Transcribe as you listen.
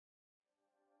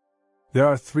There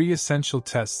are three essential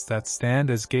tests that stand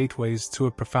as gateways to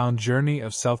a profound journey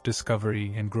of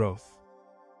self-discovery and growth.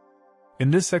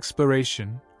 In this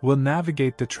exploration, we'll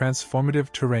navigate the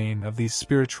transformative terrain of these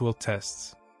spiritual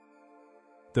tests.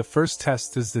 The first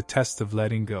test is the test of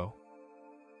letting go.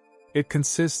 It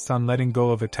consists on letting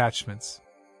go of attachments.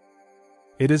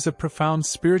 It is a profound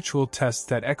spiritual test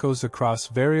that echoes across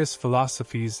various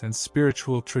philosophies and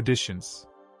spiritual traditions.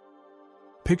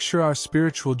 Picture our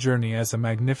spiritual journey as a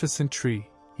magnificent tree,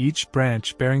 each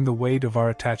branch bearing the weight of our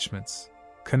attachments,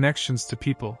 connections to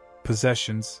people,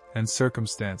 possessions, and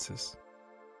circumstances.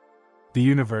 The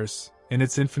universe, in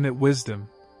its infinite wisdom,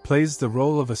 plays the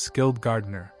role of a skilled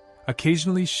gardener,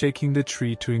 occasionally shaking the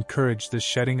tree to encourage the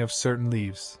shedding of certain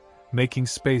leaves, making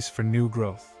space for new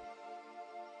growth.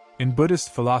 In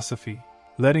Buddhist philosophy,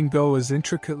 letting go is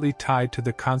intricately tied to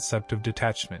the concept of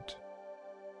detachment.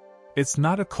 It's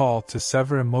not a call to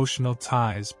sever emotional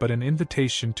ties but an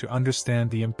invitation to understand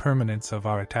the impermanence of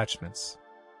our attachments.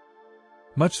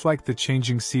 Much like the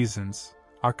changing seasons,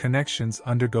 our connections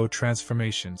undergo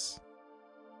transformations.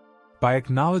 By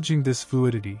acknowledging this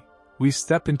fluidity, we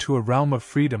step into a realm of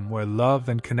freedom where love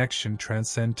and connection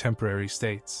transcend temporary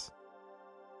states.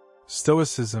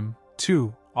 Stoicism,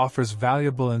 too, offers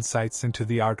valuable insights into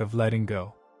the art of letting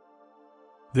go.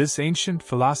 This ancient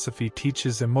philosophy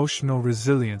teaches emotional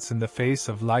resilience in the face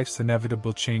of life's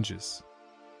inevitable changes.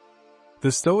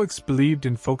 The Stoics believed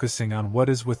in focusing on what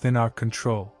is within our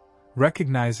control,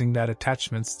 recognizing that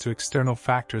attachments to external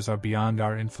factors are beyond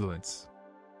our influence.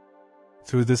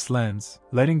 Through this lens,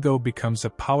 letting go becomes a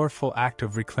powerful act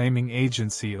of reclaiming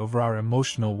agency over our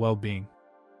emotional well-being.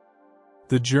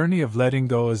 The journey of letting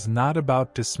go is not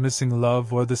about dismissing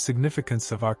love or the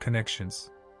significance of our connections.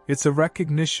 It's a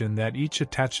recognition that each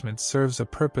attachment serves a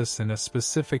purpose in a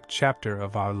specific chapter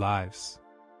of our lives.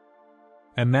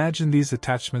 Imagine these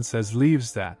attachments as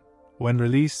leaves that, when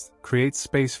released, create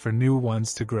space for new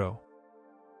ones to grow.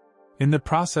 In the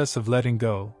process of letting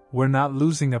go, we're not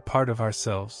losing a part of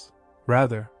ourselves.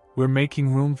 Rather, we're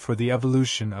making room for the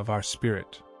evolution of our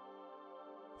spirit.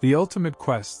 The ultimate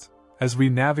quest, as we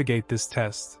navigate this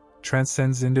test,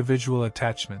 transcends individual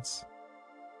attachments.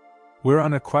 We're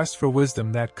on a quest for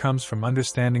wisdom that comes from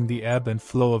understanding the ebb and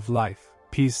flow of life,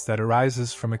 peace that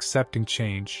arises from accepting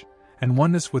change, and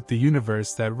oneness with the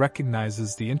universe that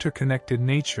recognizes the interconnected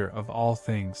nature of all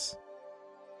things.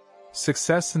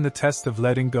 Success in the test of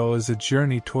letting go is a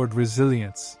journey toward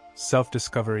resilience,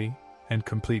 self-discovery, and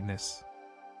completeness.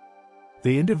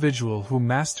 The individual who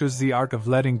masters the art of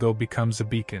letting go becomes a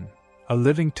beacon, a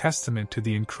living testament to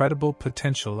the incredible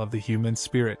potential of the human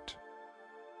spirit.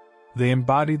 They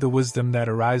embody the wisdom that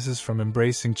arises from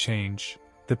embracing change,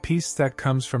 the peace that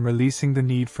comes from releasing the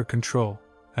need for control,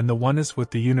 and the oneness with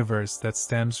the universe that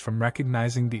stems from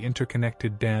recognizing the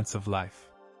interconnected dance of life.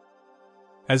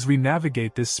 As we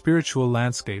navigate this spiritual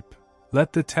landscape,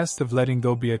 let the test of letting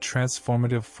go be a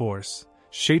transformative force,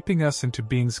 shaping us into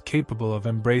beings capable of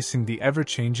embracing the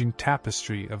ever-changing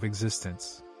tapestry of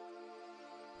existence.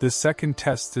 The second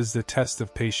test is the test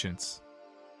of patience.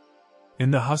 In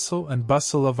the hustle and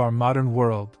bustle of our modern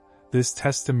world, this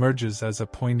test emerges as a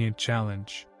poignant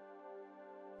challenge.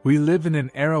 We live in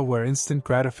an era where instant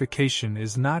gratification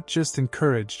is not just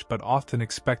encouraged but often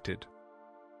expected.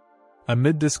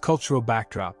 Amid this cultural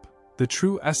backdrop, the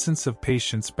true essence of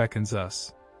patience beckons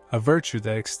us, a virtue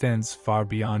that extends far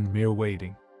beyond mere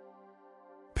waiting.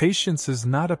 Patience is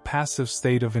not a passive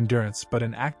state of endurance but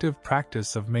an active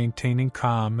practice of maintaining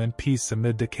calm and peace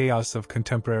amid the chaos of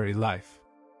contemporary life.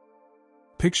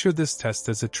 Picture this test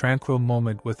as a tranquil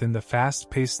moment within the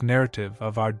fast-paced narrative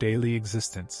of our daily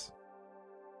existence.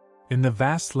 In the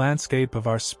vast landscape of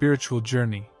our spiritual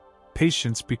journey,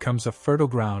 patience becomes a fertile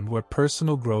ground where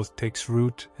personal growth takes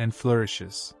root and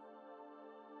flourishes.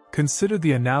 Consider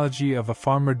the analogy of a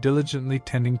farmer diligently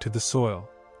tending to the soil,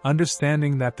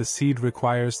 understanding that the seed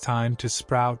requires time to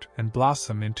sprout and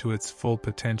blossom into its full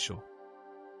potential.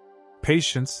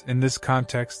 Patience, in this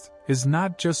context, is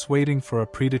not just waiting for a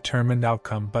predetermined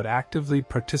outcome but actively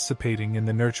participating in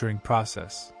the nurturing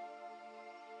process.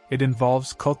 It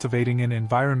involves cultivating an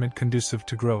environment conducive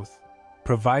to growth,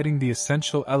 providing the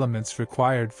essential elements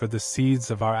required for the seeds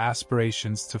of our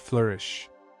aspirations to flourish.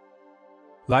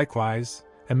 Likewise,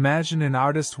 imagine an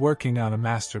artist working on a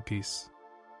masterpiece.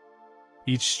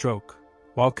 Each stroke,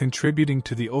 while contributing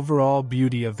to the overall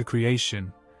beauty of the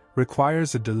creation,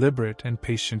 requires a deliberate and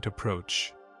patient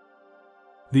approach.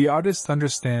 The artist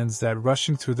understands that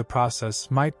rushing through the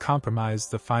process might compromise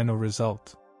the final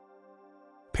result.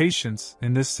 Patience,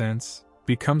 in this sense,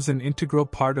 becomes an integral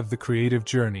part of the creative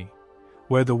journey,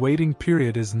 where the waiting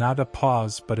period is not a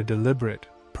pause but a deliberate,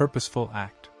 purposeful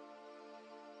act.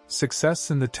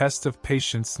 success in the test of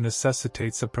patience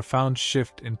necessitates a profound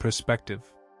shift in perspective.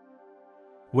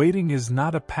 Waiting is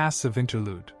not a passive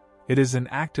interlude, it is an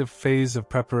active phase of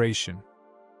preparation.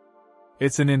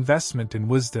 It's an investment in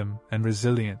wisdom and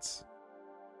resilience.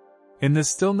 In the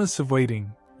stillness of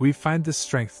waiting, we find the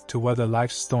strength to weather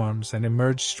life's storms and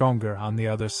emerge stronger on the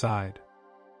other side.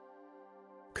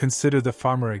 Consider the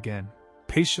farmer again,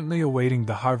 patiently awaiting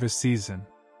the harvest season.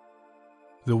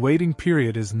 The waiting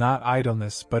period is not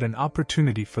idleness but an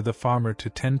opportunity for the farmer to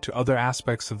tend to other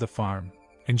aspects of the farm,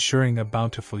 ensuring a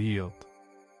bountiful yield.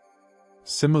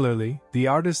 Similarly, the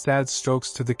artist adds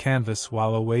strokes to the canvas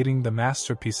while awaiting the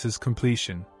masterpiece's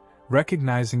completion,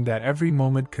 recognizing that every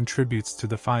moment contributes to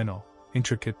the final,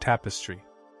 intricate tapestry.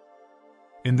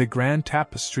 In the grand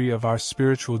tapestry of our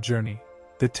spiritual journey,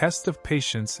 the test of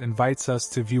patience invites us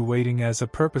to view waiting as a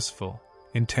purposeful,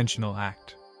 intentional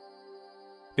act.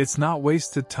 It's not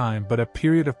wasted time but a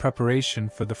period of preparation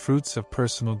for the fruits of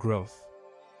personal growth.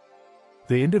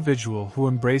 The individual who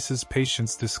embraces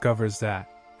patience discovers that,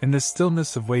 in the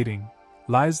stillness of waiting,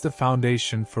 lies the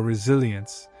foundation for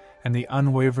resilience and the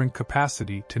unwavering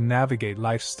capacity to navigate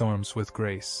life's storms with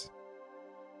grace.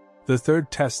 The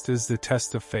third test is the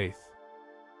test of faith.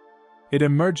 It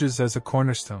emerges as a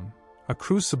cornerstone, a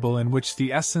crucible in which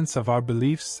the essence of our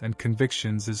beliefs and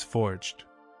convictions is forged.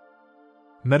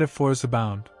 Metaphors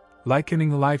abound,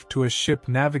 likening life to a ship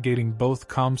navigating both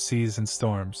calm seas and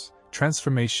storms,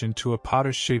 transformation to a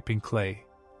potter shaping clay,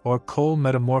 or coal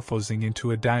metamorphosing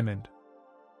into a diamond.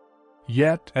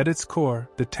 Yet, at its core,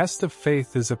 the test of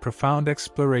faith is a profound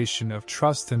exploration of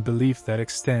trust and belief that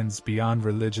extends beyond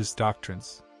religious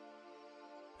doctrines.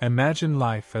 Imagine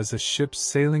life as a ship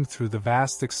sailing through the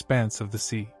vast expanse of the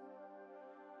sea.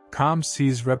 Calm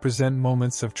seas represent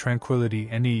moments of tranquility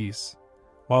and ease,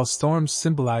 while storms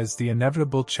symbolize the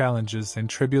inevitable challenges and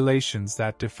tribulations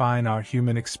that define our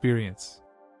human experience.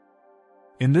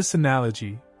 In this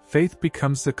analogy, faith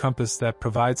becomes the compass that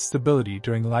provides stability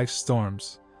during life's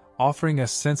storms, offering a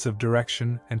sense of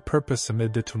direction and purpose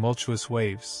amid the tumultuous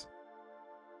waves.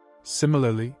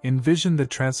 Similarly, envision the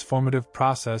transformative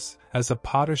process as a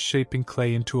potter shaping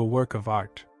clay into a work of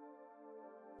art.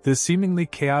 The seemingly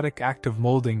chaotic act of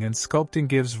molding and sculpting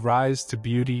gives rise to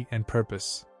beauty and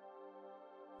purpose.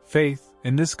 Faith,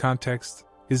 in this context,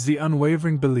 is the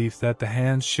unwavering belief that the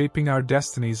hands shaping our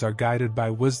destinies are guided by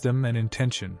wisdom and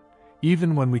intention,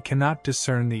 even when we cannot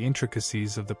discern the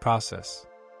intricacies of the process.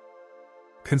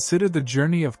 Consider the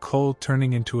journey of coal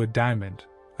turning into a diamond,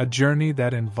 a journey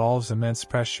that involves immense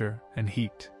pressure and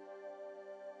heat.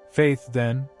 Faith,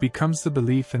 then, becomes the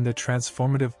belief in the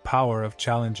transformative power of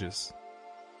challenges.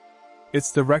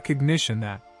 It's the recognition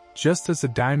that, just as a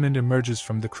diamond emerges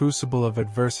from the crucible of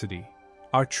adversity,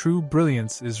 our true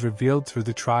brilliance is revealed through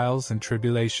the trials and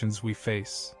tribulations we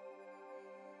face.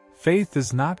 Faith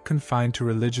is not confined to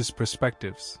religious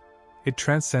perspectives. It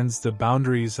transcends the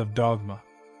boundaries of dogma.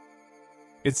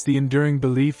 It's the enduring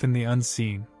belief in the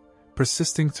unseen,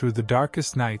 persisting through the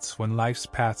darkest nights when life's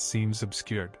path seems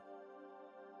obscured.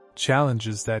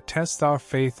 Challenges that test our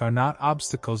faith are not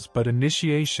obstacles but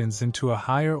initiations into a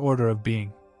higher order of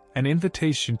being, an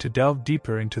invitation to delve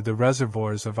deeper into the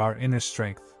reservoirs of our inner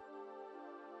strength.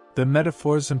 The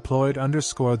metaphors employed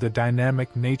underscore the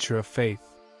dynamic nature of faith.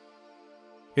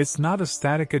 It's not a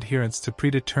static adherence to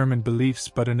predetermined beliefs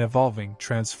but an evolving,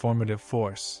 transformative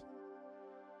force.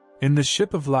 In the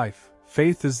ship of life,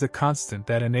 faith is the constant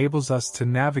that enables us to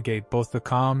navigate both the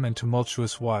calm and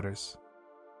tumultuous waters.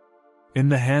 In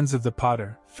the hands of the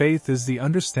potter, faith is the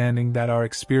understanding that our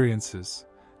experiences,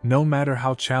 no matter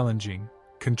how challenging,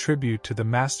 contribute to the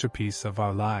masterpiece of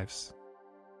our lives.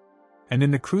 And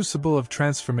in the crucible of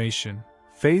transformation,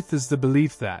 faith is the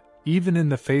belief that, even in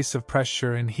the face of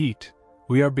pressure and heat,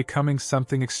 we are becoming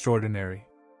something extraordinary.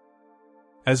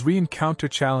 As we encounter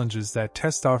challenges that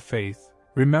test our faith,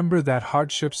 remember that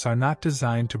hardships are not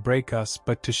designed to break us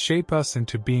but to shape us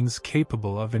into beings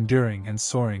capable of enduring and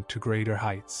soaring to greater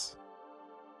heights.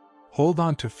 Hold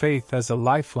on to faith as a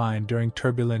lifeline during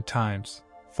turbulent times,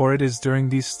 for it is during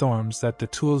these storms that the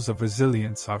tools of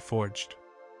resilience are forged.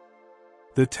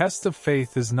 The test of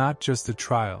faith is not just a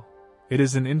trial, it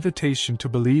is an invitation to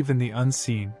believe in the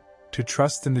unseen, to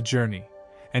trust in the journey,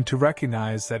 and to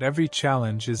recognize that every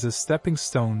challenge is a stepping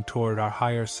stone toward our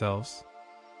higher selves.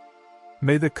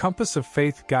 May the compass of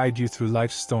faith guide you through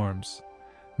life's storms,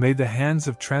 may the hands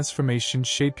of transformation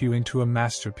shape you into a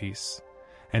masterpiece,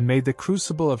 and may the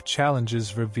crucible of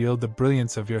challenges reveal the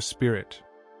brilliance of your spirit.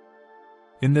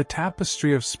 In the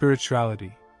tapestry of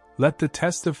spirituality, let the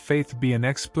test of faith be an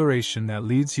exploration that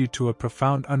leads you to a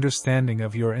profound understanding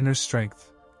of your inner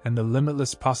strength and the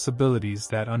limitless possibilities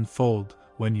that unfold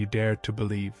when you dare to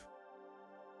believe.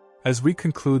 As we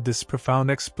conclude this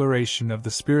profound exploration of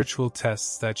the spiritual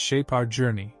tests that shape our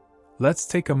journey, let's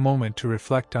take a moment to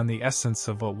reflect on the essence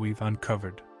of what we've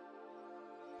uncovered.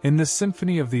 In the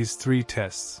symphony of these three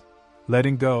tests,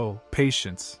 letting go,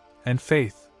 patience, and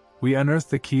faith, we unearth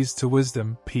the keys to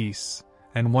wisdom, peace,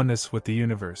 and oneness with the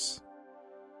universe.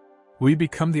 We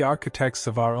become the architects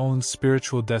of our own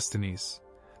spiritual destinies,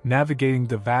 navigating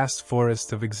the vast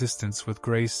forest of existence with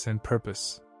grace and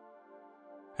purpose.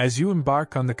 As you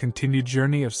embark on the continued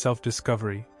journey of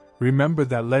self-discovery, remember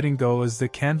that letting go is the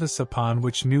canvas upon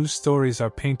which new stories are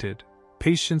painted,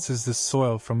 patience is the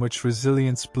soil from which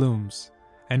resilience blooms,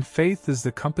 and faith is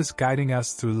the compass guiding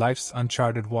us through life's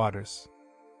uncharted waters.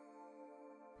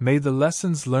 May the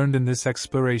lessons learned in this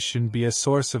exploration be a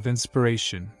source of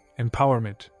inspiration,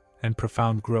 empowerment, and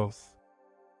profound growth.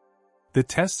 The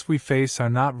tests we face are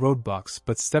not roadblocks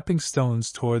but stepping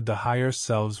stones toward the higher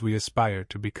selves we aspire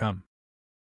to become.